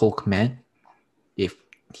 Cole Kmet, if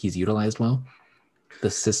he's utilized well. The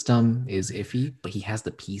system is iffy, but he has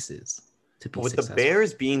the pieces to be With successful. The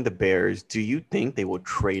Bears being the Bears, do you think they will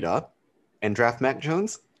trade up and draft Mac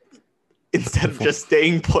Jones instead of just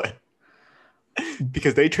staying put?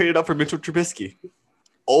 Because they traded up for Mitchell Trubisky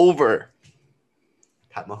over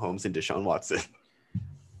Pat Mahomes and Deshaun Watson.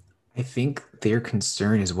 I think their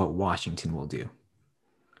concern is what Washington will do.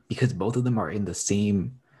 Because both of them are in the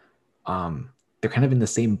same, they're kind of in the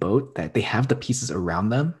same boat that they have the pieces around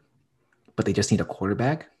them, but they just need a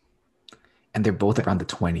quarterback. And they're both around the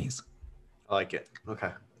 20s. I like it.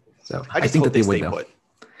 Okay. So I think that they would, though.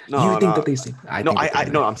 No, you think that they stay?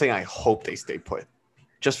 I'm saying I hope they stay put,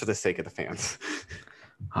 just for the sake of the fans.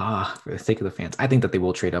 For the sake of the fans, I think that they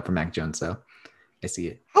will trade up for Mac Jones. So I see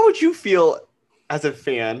it. How would you feel as a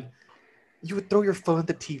fan? You would throw your phone at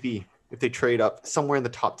the TV if they trade up somewhere in the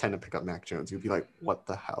top 10 to pick up Mac Jones. You'd be like, "What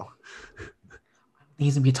the hell?"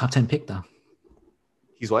 He's gonna be a top 10 pick, though.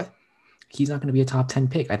 He's what? He's not gonna be a top 10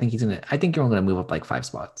 pick. I think you're only gonna move up like 5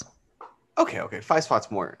 spots. Okay, 5 spots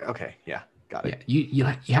more. Okay, yeah, got it.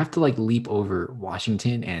 Yeah, you have to like leap over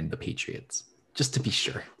Washington and the Patriots just to be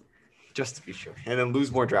sure. And then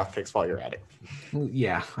lose more draft picks while you're at it.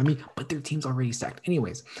 Yeah, I mean, but their team's already stacked.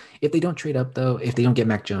 Anyways, if they don't trade up though, if they don't get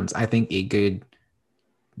Mac Jones, I think a good,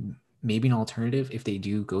 maybe an alternative if they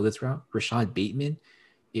do go this route, Rashad Bateman,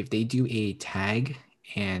 if they do a tag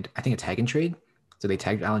and I think a tag and trade, so they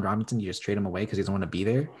tagged Allen Robinson, you just trade him away because he doesn't want to be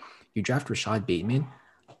there. You draft Rashad Bateman.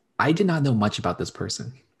 I did not know much about this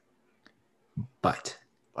person, but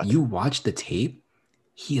you watch the tape,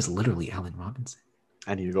 he is literally Allen Robinson.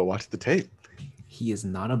 I need to go watch the tape. He is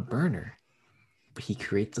not a burner, but he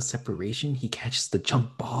creates the separation. He catches the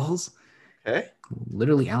jump balls. Okay.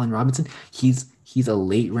 Literally Allen Robinson. He's a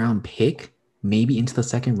late round pick, maybe into the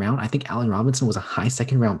second round. I think Allen Robinson was a high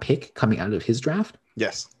second round pick coming out of his draft.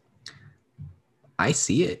 Yes. I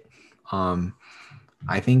see it.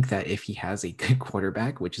 I think that if he has a good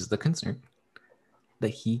quarterback, which is the concern, that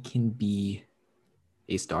he can be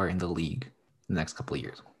a star in the league in the next couple of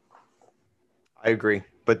years. I agree.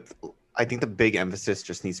 But I think the big emphasis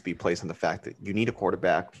just needs to be placed on the fact that you need a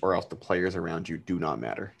quarterback or else the players around you do not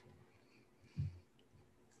matter.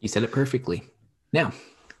 You said it perfectly. Now,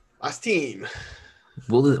 last team.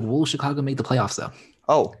 Will Chicago make the playoffs, though?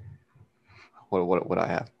 Oh. What I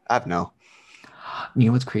have? I have no. You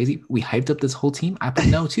know what's crazy? We hyped up this whole team. I put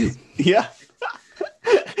no too. Yeah.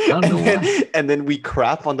 I don't know why. And then we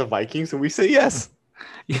crap on the Vikings and we say yes.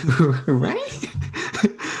 Right?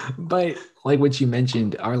 But like what you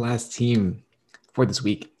mentioned, our last team for this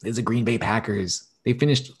week is the Green Bay Packers. They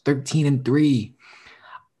finished 13-3.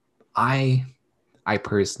 I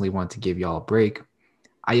personally want to give y'all a break.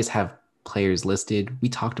 I just have players listed. We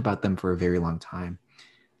talked about them for a very long time.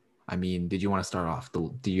 I mean, did you want to start off?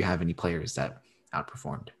 Do you have any players that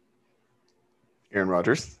outperformed? Aaron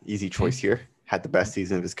Rodgers, easy choice here. Had the best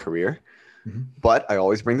season of his career. Mm-hmm. But I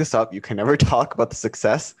always bring this up. You can never talk about the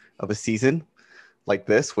success of a season like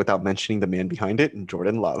this without mentioning the man behind it, and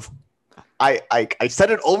Jordan Love. I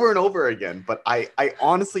said it over and over again, but I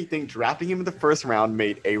honestly think drafting him in the first round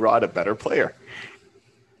made A-Rod a better player.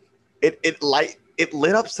 It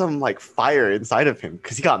lit up some like fire inside of him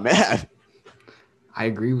because he got mad. I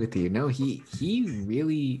agree with you. No, he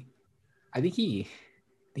really, I think he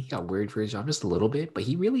got worried for his job just a little bit, but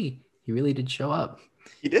he really did show up.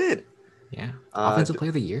 He did. Yeah. Offensive player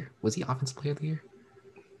of the year. Was he offensive player of the year?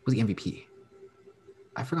 Was he MVP?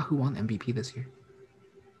 I forgot who won MVP this year.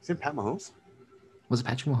 Is it Pat Mahomes? Was it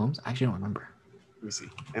Patrick Mahomes? I actually don't remember. Let me see.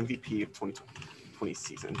 MVP of 2020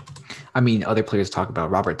 season. I mean, other players talk about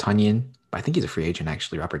Robert Tonyan, but I think he's a free agent,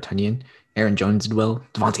 actually. Robert Tonyan. Aaron Jones did well.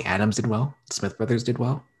 Devontae Adams did well. Smith Brothers did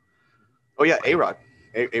well. Oh, yeah. A-Rod.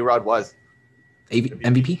 A-Rod was.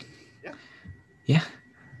 MVP? Yeah.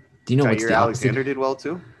 Do you know what's the opposite? Alexander did well,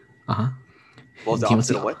 too. Uh-huh. What was the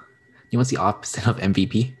opposite of what? You know what's the opposite of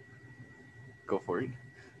MVP? Go for it.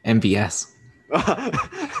 MVS.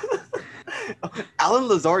 Alan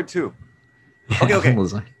Lazard, too. Okay.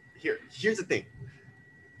 Here's the thing.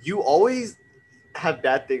 You always have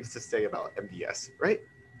bad things to say about MVS, right?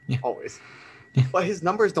 Yeah. Always. Yeah. But his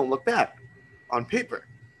numbers don't look bad on paper.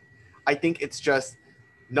 I think it's just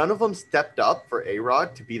none of them stepped up for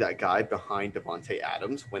A-Rod to be that guy behind Devontae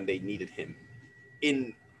Adams when they needed him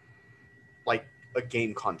in a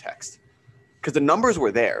game context. Because the numbers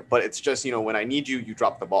were there, but it's just, when I need you, you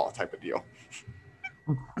drop the ball type of deal.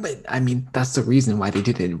 But I mean, that's the reason why they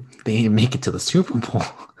didn't make it to the Super Bowl,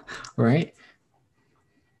 right?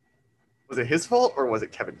 Was it his fault or was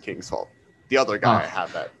it Kevin King's fault? The other guy I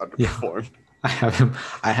have that underperformed. Yeah,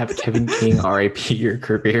 I have Kevin King, RIP your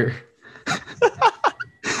career.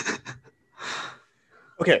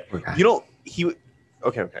 Okay.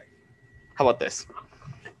 Okay. How about this?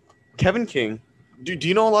 Kevin King, do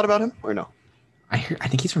you know a lot about him or no? I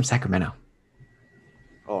think he's from Sacramento.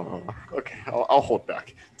 Oh, okay. I'll hold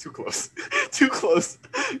back. Too close. Too close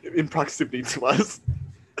in proximity to us.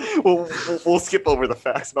 We'll skip over the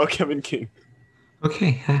facts about Kevin King.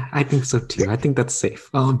 Okay, I think so too. I think that's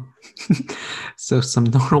safe. So some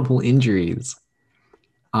notable injuries.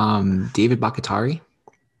 David Bakatari,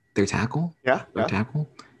 their tackle. Yeah. Tackle.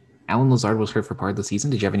 Alan Lazard was hurt for part of the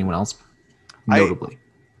season. Did you have anyone else notably?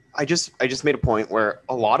 I just made a point where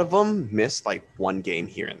a lot of them missed like one game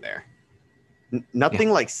here and there.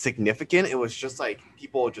 Nothing like significant. It was just like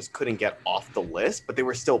people just couldn't get off the list, but they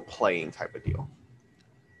were still playing type of deal.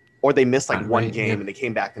 Or they missed like one game and they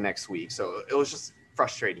came back the next week. So it was just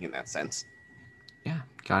frustrating in that sense. Yeah,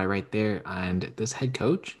 got it right there. And this head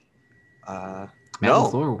coach, Matt no.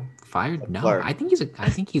 LaFleur fired. No, LaFleur. I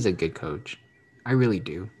think he's a good coach. I really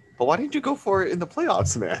do. But why didn't you go for it in the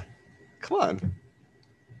playoffs, man? Come on.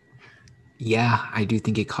 Yeah, I do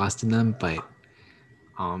think it cost him them, but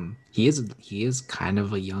he is kind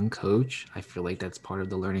of a young coach. I feel like that's part of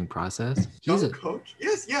the learning process. He's a coach.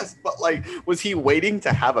 Yes, but like, was he waiting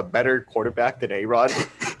to have a better quarterback than A-Rod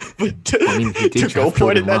to go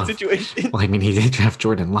for it in that situation? Well, I mean, he did draft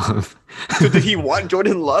Jordan Love. So did he want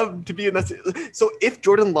Jordan Love to be in that? So if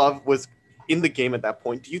Jordan Love was in the game at that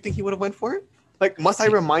point, do you think he would have went for it? Like, must I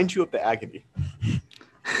remind you of the agony?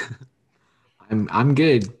 I'm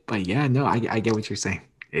good, but yeah, no, I get what you're saying.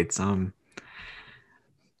 It's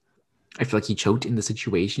I feel like he choked in the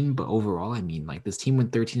situation, but overall, I mean, like this team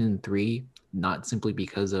went 13-3, not simply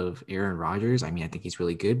because of Aaron Rodgers. I mean, I think he's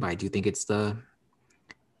really good, but I do think it's the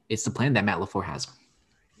plan that Matt LaFleur has.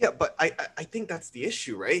 Yeah, but I think that's the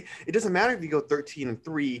issue, right? It doesn't matter if you go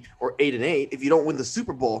 13-3 or 8-8. If you don't win the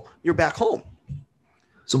Super Bowl, you're back home.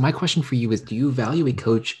 So my question for you is, do you value a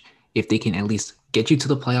coach if they can at least get you to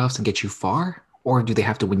the playoffs and get you far, or do they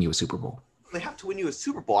have to win you a Super Bowl? They have to win you a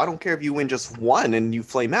Super Bowl. I don't care if you win just one and you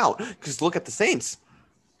flame out. Because look at the Saints.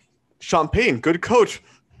 Sean Payton, good coach.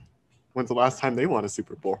 When's the last time they won a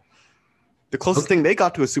Super Bowl? The closest thing they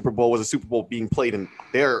got to a Super Bowl was a Super Bowl being played in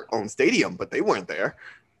their own stadium, but they weren't there.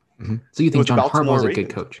 Mm-hmm. So you think John Harbaugh is a good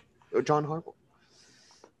coach? John Harbaugh.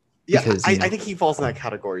 Yeah, because, I think he falls in that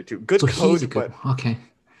category too. Good coach, but okay.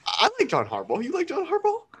 I like John Harbaugh. You like John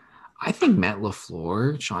Harbaugh? I think Matt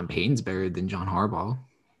LaFleur, Sean Payton's better than John Harbaugh.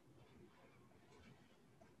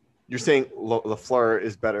 You're saying LaFleur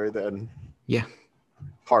is better than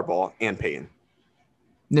Harbaugh and Payton?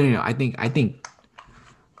 No. I think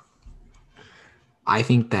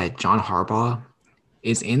that John Harbaugh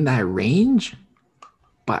is in that range,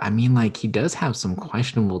 but I mean, like, he does have some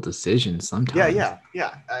questionable decisions sometimes.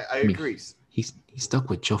 Yeah. I agree. He's stuck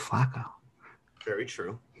with Joe Flacco. Very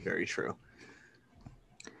true.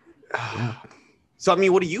 Yeah. So, I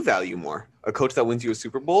mean, what do you value more? A coach that wins you a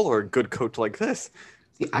Super Bowl or a good coach like this?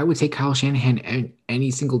 See, I would take Kyle Shanahan any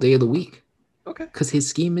single day of the week. Okay. Because his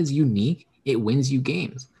scheme is unique. It wins you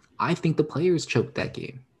games. I think the players choked that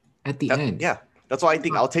game at the end. Yeah. That's why I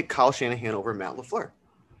think I'll take Kyle Shanahan over Matt LaFleur.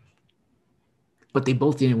 But they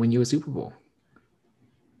both didn't win you a Super Bowl.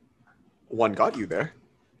 One got you there.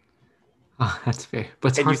 Oh, that's fair.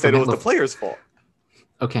 But and you said it was the players' fault.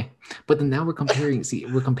 Okay. But then now we're comparing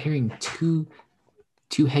two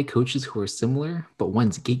head coaches who are similar, but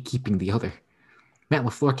one's gatekeeping the other. Matt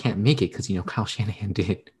LaFleur can't make it because, Kyle Shanahan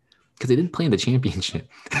did. Because they didn't play in the championship.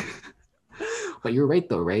 But you're right,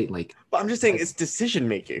 though, right? But I'm just saying it's decision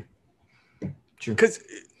making. True. Because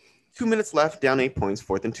 2 minutes left, down 8 points,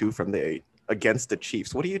 4th and 2 from the 8 against the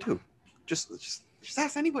Chiefs. What do you do? Just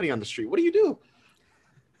ask anybody on the street. What do you do?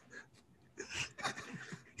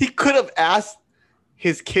 He could have asked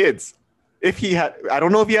his kids if he had. I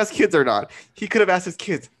don't know if he has kids or not. He could have asked his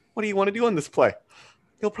kids, "What do you want to do on this play?"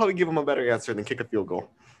 He'll probably give him a better answer than kick a field goal.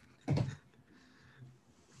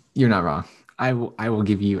 You're not wrong. I will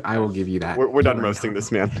give you that. We're done roasting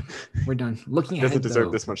this man. We're done. Looking ahead, doesn't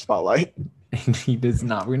deserve this much spotlight. He does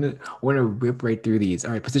not. We're gonna rip right through these.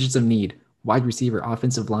 All right, positions of need: wide receiver,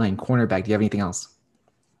 offensive line, cornerback. Do you have anything else?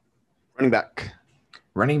 Running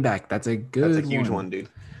back. That's a good. That's a huge one, dude.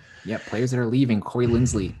 Yeah, players that are leaving: Corey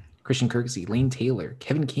Linsley, Christian Kirksey, Lane Taylor,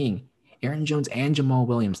 Kevin King, Aaron Jones, and Jamal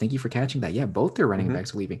Williams. Thank you for catching that. Yeah, both their running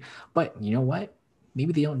backs are leaving. But you know what?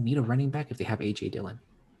 maybe they don't need a running back if they have AJ Dillon.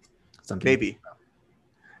 Something Maybe.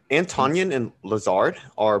 Antonyan and Lazard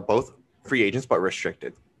are both free agents, but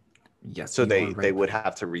restricted. Yes. So they would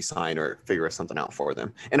have to re-sign or figure something out for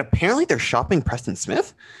them. And apparently they're shopping Preston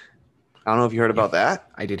Smith. I don't know if you heard about that.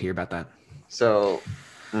 I did hear about that. So,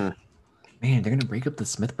 man, they're going to break up the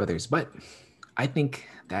Smith brothers. But I think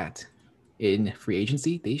that in free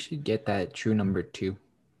agency, they should get that true number 2.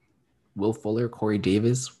 Will Fuller, Corey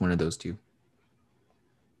Davis, one of those two.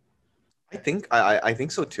 I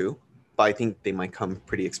think so too. But I think they might come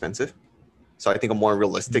pretty expensive. So I think a more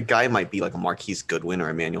realistic guy might be like a Marquise Goodwin or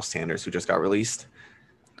Emmanuel Sanders who just got released.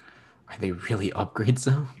 Are they really upgrades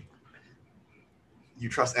though? You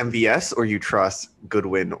trust MVS or you trust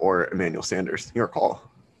Goodwin or Emmanuel Sanders? Your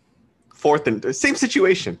call. Fourth and same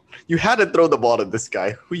situation. You had to throw the ball to this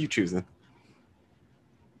guy. Who are you choosing?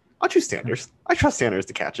 I'll choose Sanders. I trust Sanders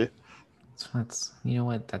to catch it. That's you know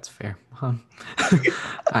what? That's fair. I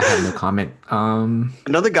have no comment.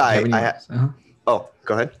 Another guy. Oh,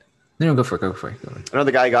 go ahead. No, go for it. Go ahead.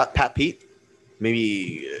 Another guy got Pat Pete,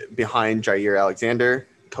 maybe behind Jair Alexander,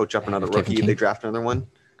 coach up another rookie if they draft another one.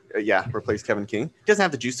 Replace Kevin King. He doesn't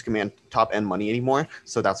have the juice to command top end money anymore,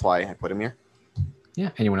 so that's why I put him here. Yeah.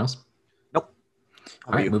 Anyone else? Nope.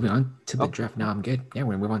 All right, moving on to the draft. No, I'm good. Yeah,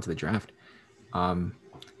 we're gonna move on to the draft.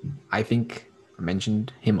 I think I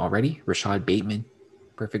mentioned him already. Rashad Bateman,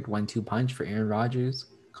 perfect 1-2 punch for Aaron Rodgers.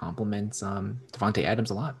 Compliments Devontae Adams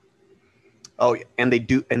a lot. Oh, and they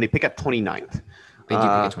pick at 29th. They do pick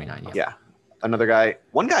at 29. Yeah. Another guy.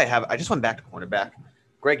 One guy I just went back to cornerback.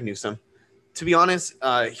 Greg Newsome. To be honest,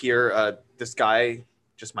 this guy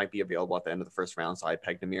just might be available at the end of the first round, so I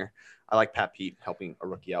pegged him here. I like Pat Pete helping a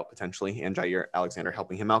rookie out potentially, and Jair Alexander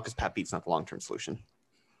helping him out because Pat Pete's not the long-term solution.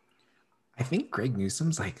 I think Greg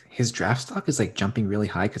Newsome's his draft stock is jumping really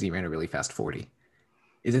high because he ran a really fast 40.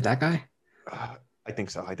 Is it that guy? I think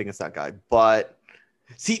so. I think it's that guy. But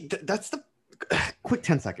see, that's the quick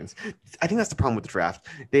 10 seconds. I think that's the problem with the draft.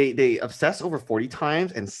 They obsess over 40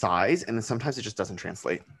 times and size, and then sometimes it just doesn't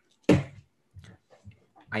translate.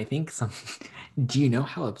 I think do you know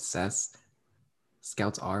how obsessed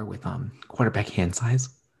scouts are with quarterback hand size?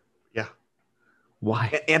 Yeah.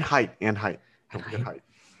 Why? And height. Don't forget height.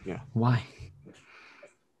 Yeah. Why?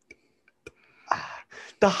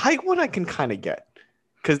 The height one I can kind of get.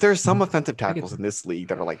 Because there's some offensive tackles in this league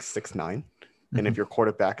that are 6'9". And if your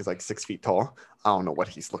quarterback is 6 feet tall, I don't know what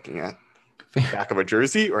he's looking at. Fair. Back of a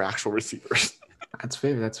jersey or actual receivers. That's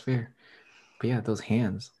fair. But yeah, those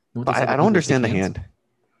hands. But I don't understand the hand.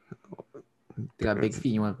 They got big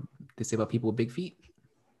feet. You want to say about people with big feet?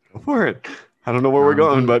 Go for it. I don't know where we're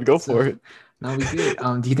going, but go for it. No, we good.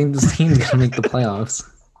 Do you think this team's going to make the playoffs?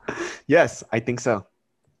 Yes, I think so.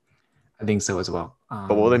 I think so as well.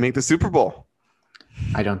 But will they make the Super Bowl?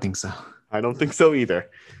 I don't think so. I don't think so either.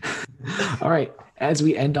 All right. As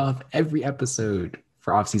we end off every episode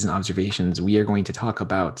for Offseason Observations, we are going to talk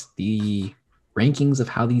about the rankings of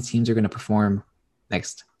how these teams are going to perform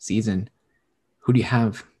next season. Who do you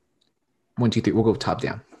have? 1, 2, 3. We'll go top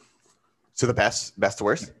down. So the best to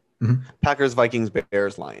worst? Mm-hmm. Packers, Vikings,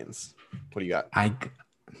 Bears, Lions. What do you got?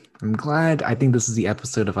 I'm glad. I think this is the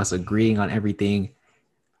episode of us agreeing on everything.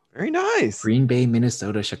 Very nice. Green Bay,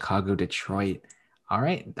 Minnesota, Chicago, Detroit. All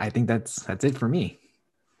right. I think that's it for me.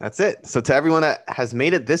 That's it. So to everyone that has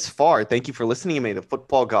made it this far, thank you for listening, and may the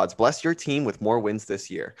football gods bless your team with more wins this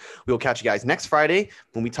year. We will catch you guys next Friday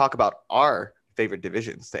when we talk about our favorite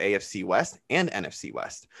divisions, the AFC West and NFC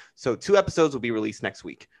West. So 2 episodes will be released next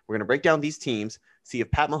week. We're going to break down these teams, see if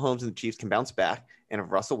Pat Mahomes and the Chiefs can bounce back, and if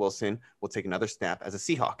Russell Wilson will take another snap as a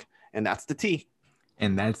Seahawk. And that's the T.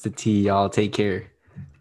 And that's the T, y'all. Take care.